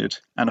sprouted,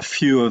 and a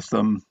few of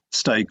them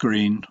stay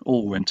green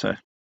all winter.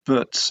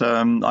 But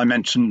I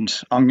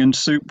mentioned onion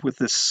soup with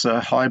this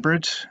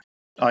hybrid.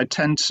 I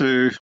tend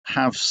to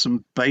have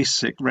some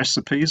basic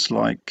recipes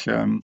like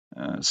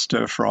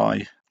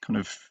stir-fry, kind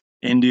of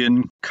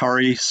Indian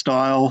curry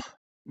style,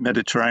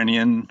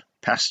 Mediterranean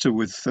pasta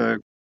with a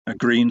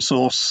green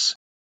sauce.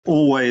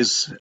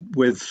 always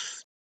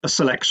with a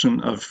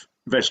selection of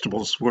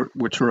vegetables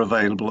which are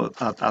available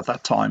at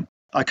that time.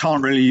 I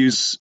can't really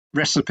use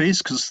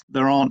recipes because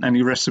there aren't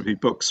any recipe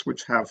books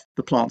which have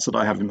the plants that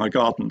I have in my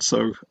garden.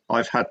 So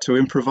I've had to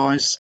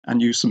improvise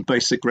and use some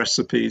basic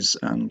recipes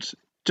and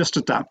just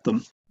adapt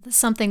them.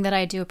 Something that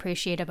I do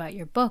appreciate about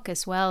your book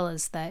as well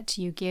is that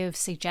you give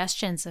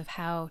suggestions of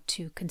how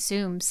to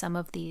consume some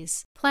of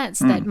these plants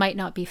that might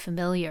not be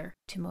familiar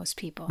to most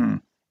people.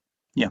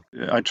 Yeah,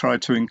 I try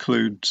to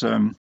include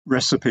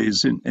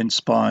recipes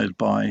inspired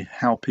by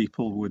how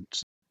people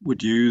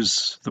would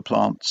use the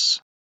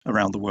plants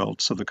around the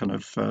world. So the kind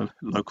of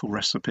local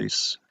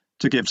recipes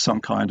to give some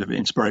kind of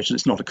inspiration.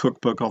 It's not a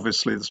cookbook,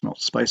 obviously, there's not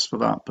space for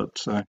that,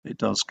 but it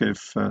does give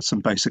some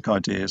basic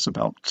ideas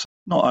about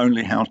not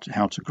only how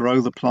to grow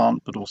the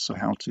plant, but also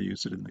how to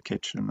use it in the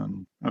kitchen.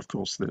 And of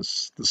course,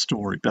 there's the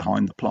story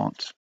behind the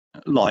plant.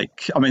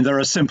 There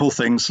are simple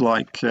things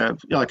like,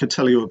 I could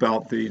tell you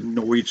about the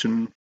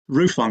Norwegian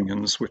roof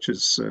onions, which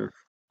is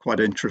quite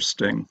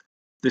interesting.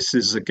 This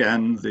is,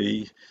 again,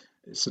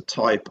 it's a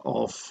type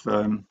of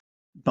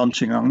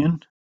bunching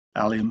onion,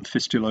 Allium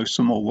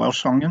fistulosum, or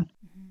Welsh onion,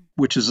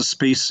 which is a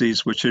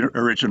species which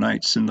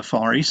originates in the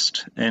Far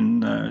East,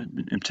 in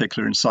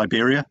particular in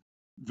Siberia.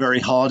 Very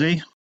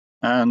hardy,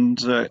 and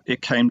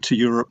it came to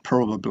Europe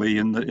probably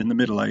in the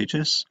Middle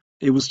Ages.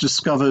 It was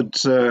discovered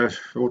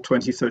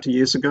 20, 30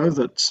 years ago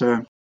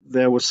that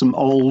there were some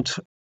old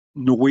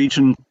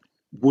Norwegian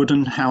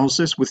wooden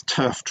houses with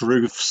turfed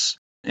roofs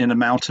in a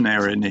mountain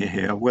area near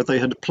here where they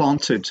had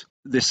planted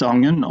this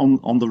onion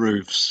on the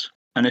roofs.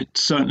 And it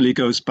certainly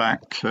goes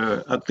back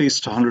at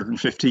least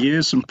 150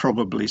 years and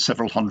probably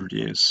several hundred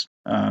years.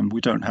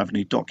 We don't have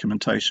any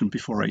documentation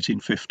before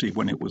 1850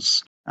 when it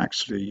was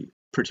actually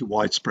pretty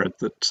widespread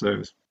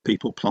that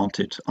people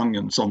planted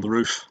onions on the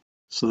roof.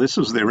 So this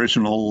was the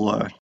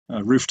original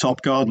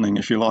rooftop gardening,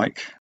 if you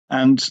like.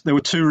 And there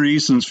were two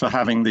reasons for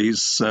having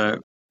these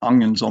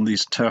onions on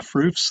these turf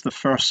roofs. The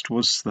first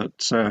was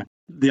that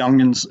the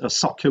onions are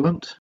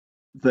succulent.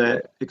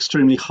 They're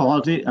extremely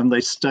hardy and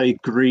they stay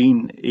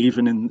green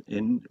even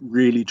in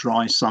really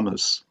dry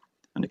summers.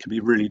 And it can be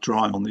really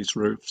dry on these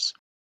roofs.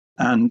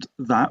 And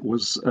that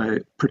was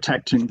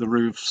protecting the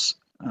roofs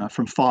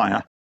from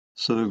fire.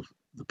 So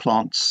the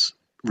plants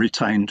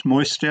retained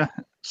moisture,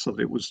 so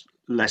that it was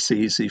less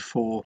easy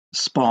for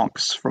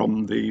sparks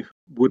from the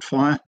wood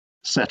fire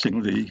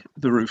setting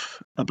the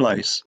roof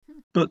ablaze.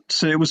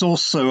 But it was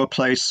also a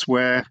place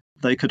where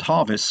they could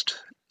harvest.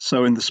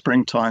 So in the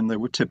springtime, they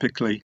would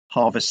typically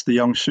harvest the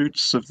young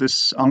shoots of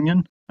this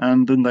onion,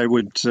 and then they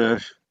would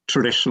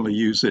traditionally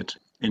use it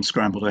in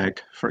scrambled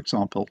egg, for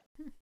example.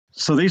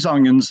 So these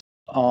onions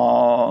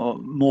are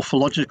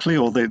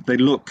morphologically, or they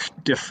look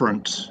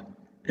different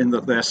in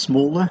that they're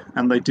smaller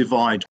and they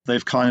divide.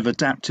 They've kind of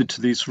adapted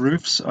to these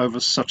roofs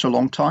over such a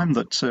long time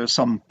that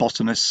some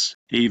botanists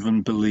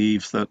even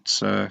believe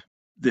that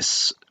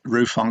this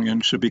roof onion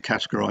should be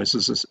categorized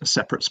as a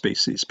separate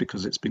species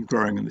because it's been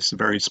growing in this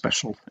very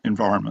special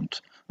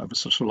environment over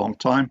such a long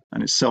time,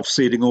 and it's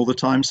self-seeding all the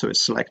time, so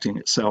it's selecting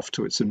itself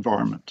to its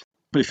environment.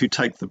 But if you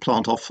take the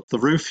plant off the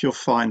roof, you'll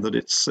find that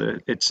it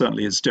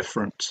certainly is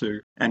different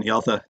to any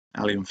other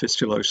Allium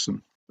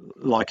fistulosum.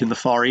 Like in the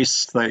Far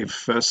East, they've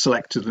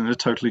selected in a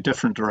totally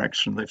different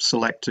direction. They've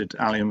selected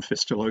Allium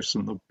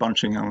fistulosum, the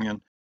bunching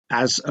onion,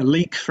 as a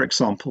leek, for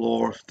example,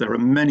 or there are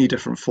many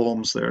different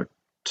forms. There are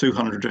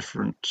 200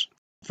 different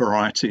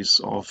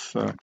varieties of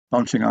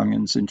bunching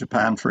onions in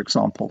Japan, for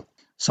example.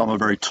 Some are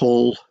very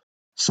tall,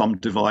 some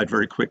divide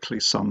very quickly,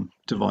 some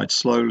divide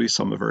slowly,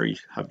 some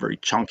have very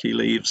chunky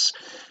leaves.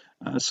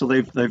 So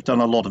they've done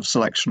a lot of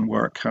selection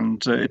work,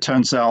 and it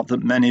turns out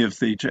that many of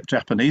the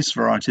Japanese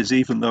varieties,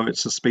 even though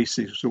it's a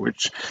species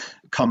which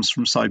comes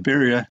from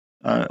Siberia,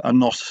 are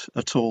not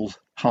at all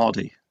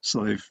hardy.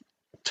 So they've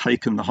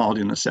taken the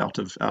hardiness out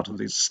of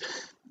these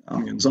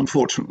onions,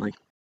 unfortunately.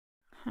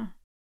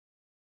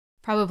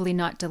 Probably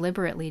not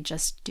deliberately,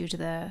 just due to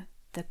the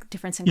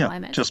difference in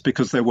climate. Just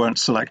because they weren't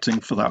selecting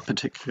for that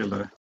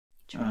particular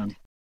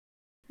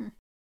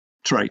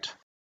trait.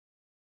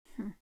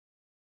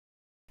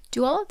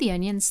 Do all of the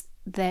onions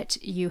that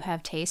you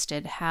have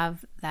tasted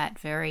have that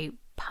very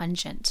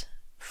pungent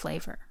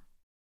flavor?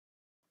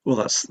 Well,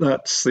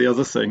 that's the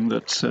other thing,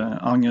 that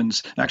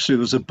onions... Actually,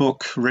 there was a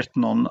book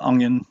written on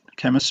onion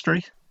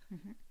chemistry,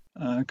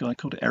 a guy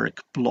called Eric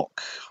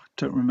Bloch. I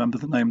don't remember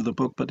the name of the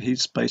book, but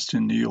he's based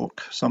in New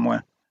York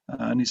somewhere,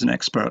 and he's an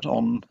expert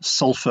on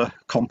sulfur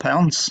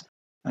compounds.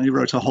 And he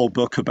wrote a whole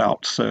book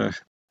about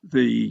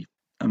the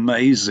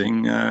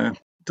amazing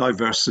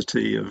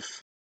diversity of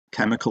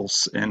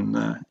chemicals in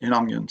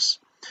onions,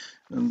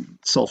 and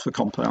sulfur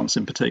compounds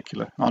in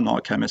particular. I'm not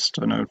a chemist,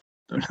 I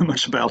don't know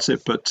much about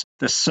it, but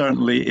there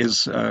certainly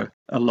is a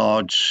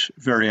large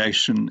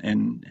variation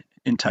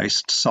in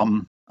taste.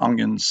 Some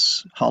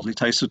onions hardly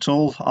taste at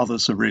all,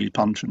 others are really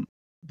pungent.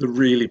 The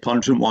really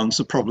pungent ones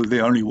are probably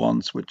the only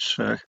ones which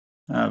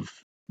have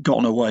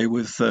gotten away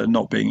with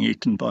not being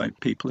eaten by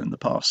people in the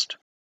past.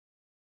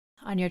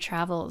 On your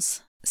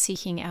travels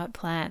seeking out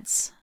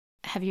plants,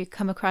 have you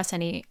come across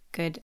any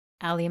good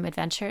allium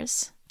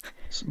adventures?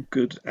 Some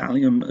good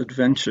allium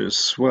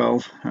adventures.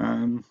 Well,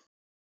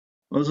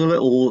 there's a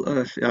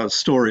little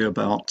story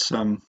about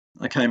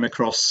I came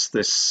across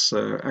this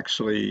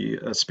actually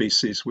a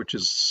species which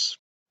is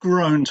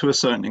grown to a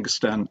certain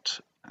extent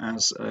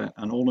as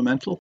an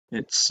ornamental.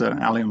 It's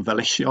Allium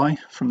velicii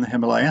from the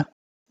Himalaya.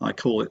 I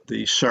call it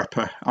the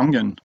Sherpa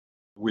onion.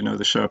 We know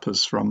the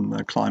Sherpas from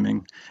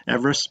climbing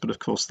Everest, but of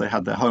course they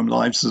had their home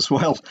lives as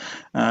well,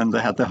 and they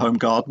had their home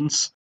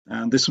gardens.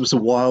 And this was a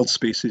wild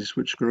species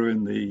which grew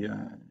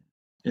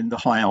in the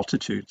high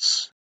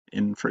altitudes,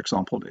 for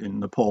example, in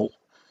Nepal.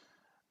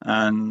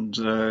 And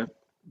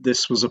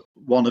this was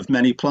one of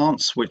many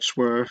plants which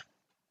were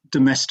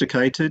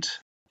domesticated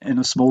in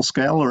a small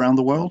scale around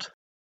the world.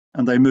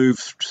 And they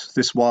moved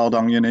this wild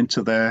onion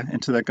into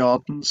their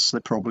gardens. They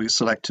probably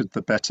selected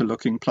the better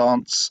looking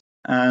plants,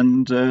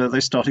 and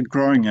they started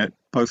growing it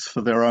both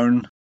for their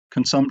own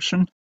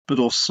consumption, but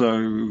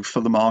also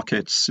for the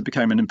markets. It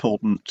became an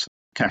important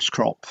cash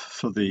crop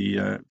for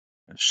the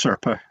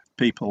Sherpa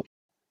people.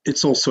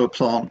 It's also a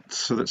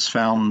plant that's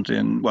found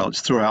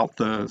it's throughout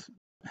the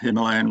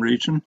Himalayan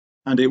region,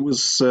 and it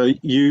was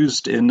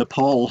used in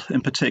Nepal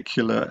in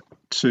particular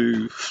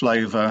to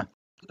flavour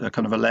a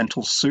kind of a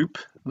lentil soup,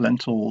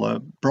 lentil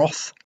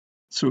broth.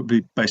 So it would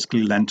be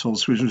basically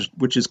lentils,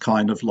 which is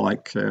kind of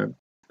like a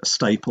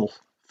staple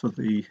for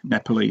the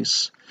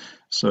Nepalese.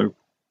 So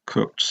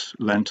cooked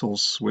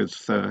lentils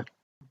with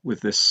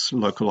this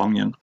local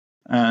onion,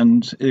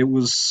 and it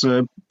was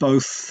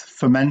both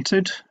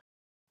fermented,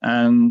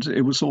 and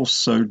it was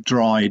also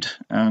dried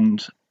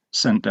and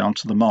sent down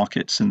to the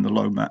markets in the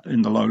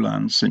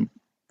lowlands.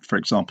 For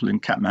example, in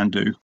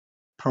Kathmandu,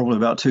 probably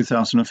about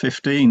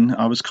 2015,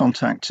 I was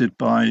contacted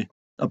by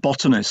a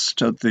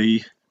botanist at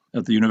the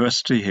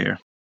university here.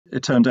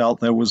 It turned out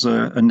there was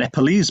a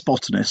Nepalese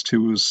botanist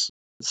who was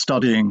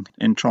studying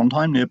in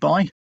Trondheim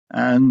nearby,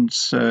 and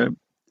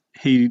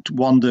he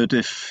wondered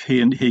if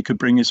he could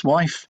bring his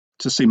wife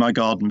to see my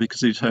garden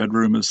because he'd heard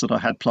rumours that I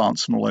had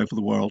plants from all over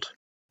the world.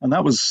 And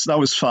that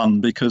was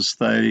fun because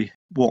they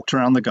walked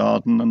around the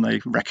garden and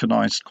they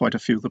recognised quite a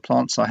few of the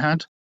plants I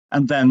had.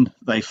 And then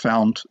I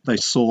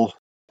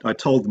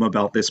told them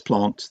about this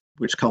plant,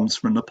 which comes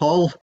from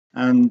Nepal.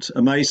 And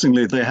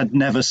amazingly, they had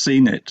never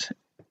seen it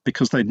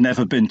because they'd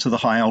never been to the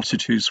high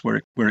altitudes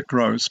where it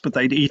grows, but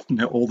they'd eaten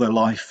it all their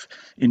life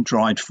in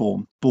dried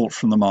form, bought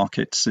from the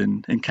markets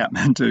in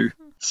Kathmandu.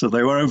 So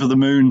they were over the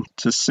moon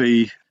to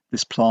see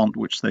this plant,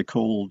 which they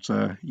called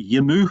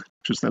Yimu,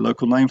 which was their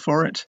local name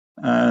for it.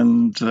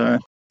 And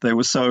they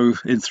were so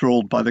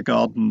enthralled by the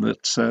garden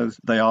that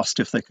they asked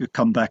if they could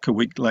come back a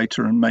week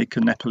later and make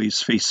a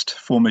Nepalese feast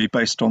for me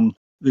based on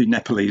the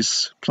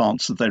Nepalese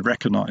plants that they'd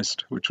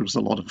recognised, which was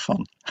a lot of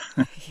fun.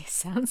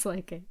 Sounds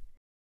like it.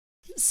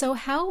 So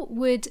how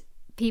would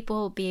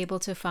people be able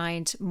to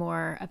find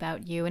more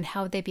about you, and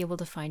how would they be able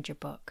to find your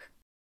book?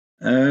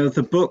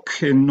 The book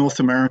in North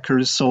America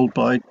is sold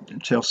by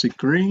Chelsea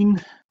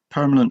Green,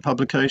 Permanent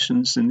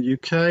Publications in the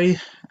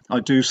UK. I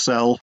do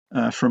sell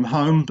from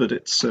home, but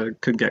it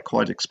can get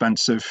quite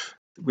expensive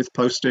with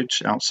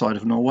postage outside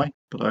of Norway.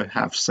 But I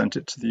have sent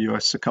it to the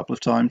US a couple of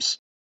times.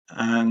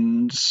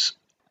 And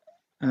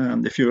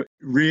if you're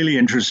really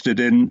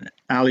interested in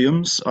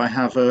alliums, I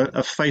have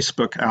a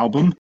Facebook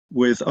album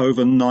with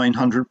over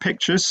 900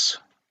 pictures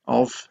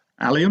of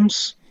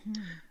alliums.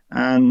 Mm-hmm.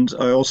 And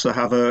I also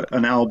have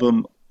an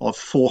album of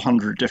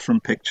 400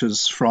 different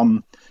pictures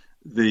from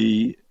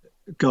the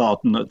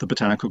garden at the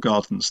Botanical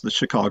Gardens, the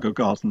Chicago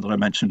garden that I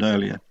mentioned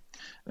earlier.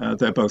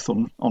 They're both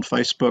on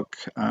Facebook.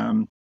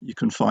 You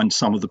can find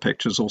some of the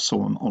pictures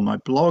also on my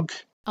blog.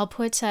 I'll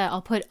put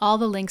all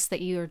the links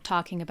that you're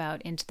talking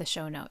about into the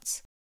show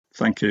notes.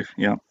 Thank you.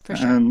 Yeah. For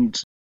sure.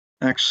 And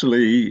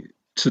actually,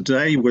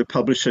 today we're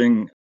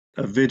publishing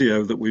a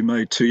video that we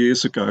made 2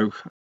 years ago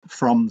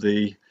from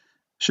the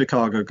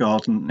Chicago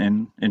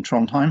garden in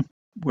Trondheim,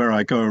 where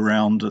I go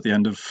around at the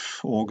end of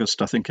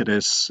August, I think it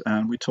is,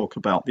 and we talk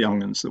about the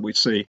onions that we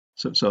see.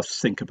 So it's I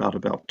think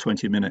about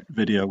 20-minute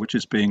video, which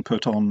is being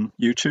put on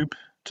YouTube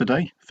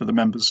today for the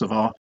members of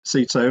our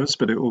seed savers,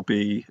 but it will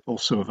be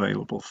also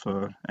available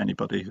for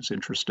anybody who's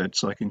interested.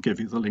 So I can give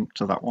you the link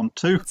to that one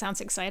too. That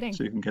sounds exciting.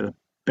 So you can get a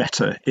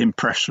better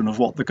impression of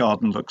what the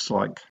garden looks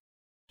like.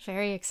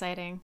 Very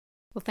exciting.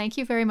 Well, thank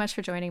you very much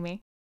for joining me.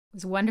 It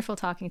was wonderful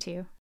talking to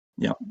you.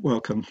 Yeah,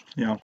 welcome.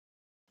 Yeah.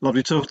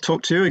 Lovely to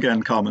talk to you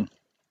again, Carmen.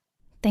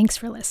 Thanks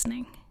for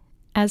listening.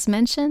 As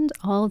mentioned,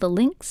 all the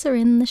links are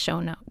in the show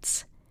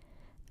notes.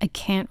 I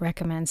can't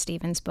recommend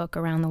Stephen's book,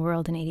 Around the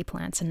World in 80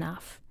 Plants,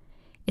 enough.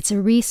 It's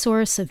a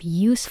resource of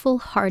useful,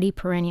 hardy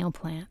perennial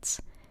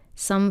plants.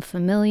 Some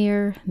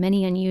familiar,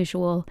 many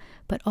unusual,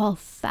 but all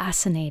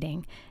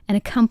fascinating and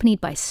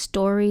accompanied by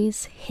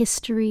stories,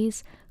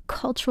 histories,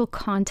 cultural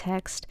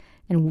context,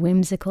 and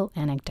whimsical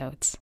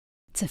anecdotes.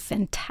 It's a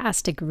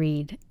fantastic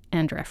read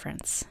and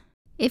reference.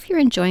 If you're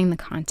enjoying the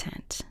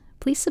content,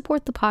 please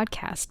support the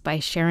podcast by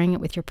sharing it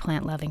with your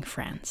plant-loving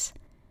friends.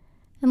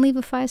 And leave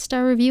a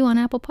 5-star review on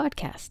Apple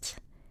Podcasts.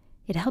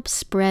 It helps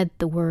spread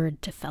the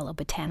word to fellow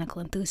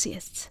botanical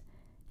enthusiasts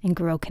and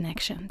grow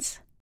connections.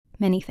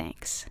 Many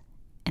thanks,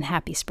 and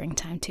happy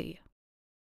springtime to you.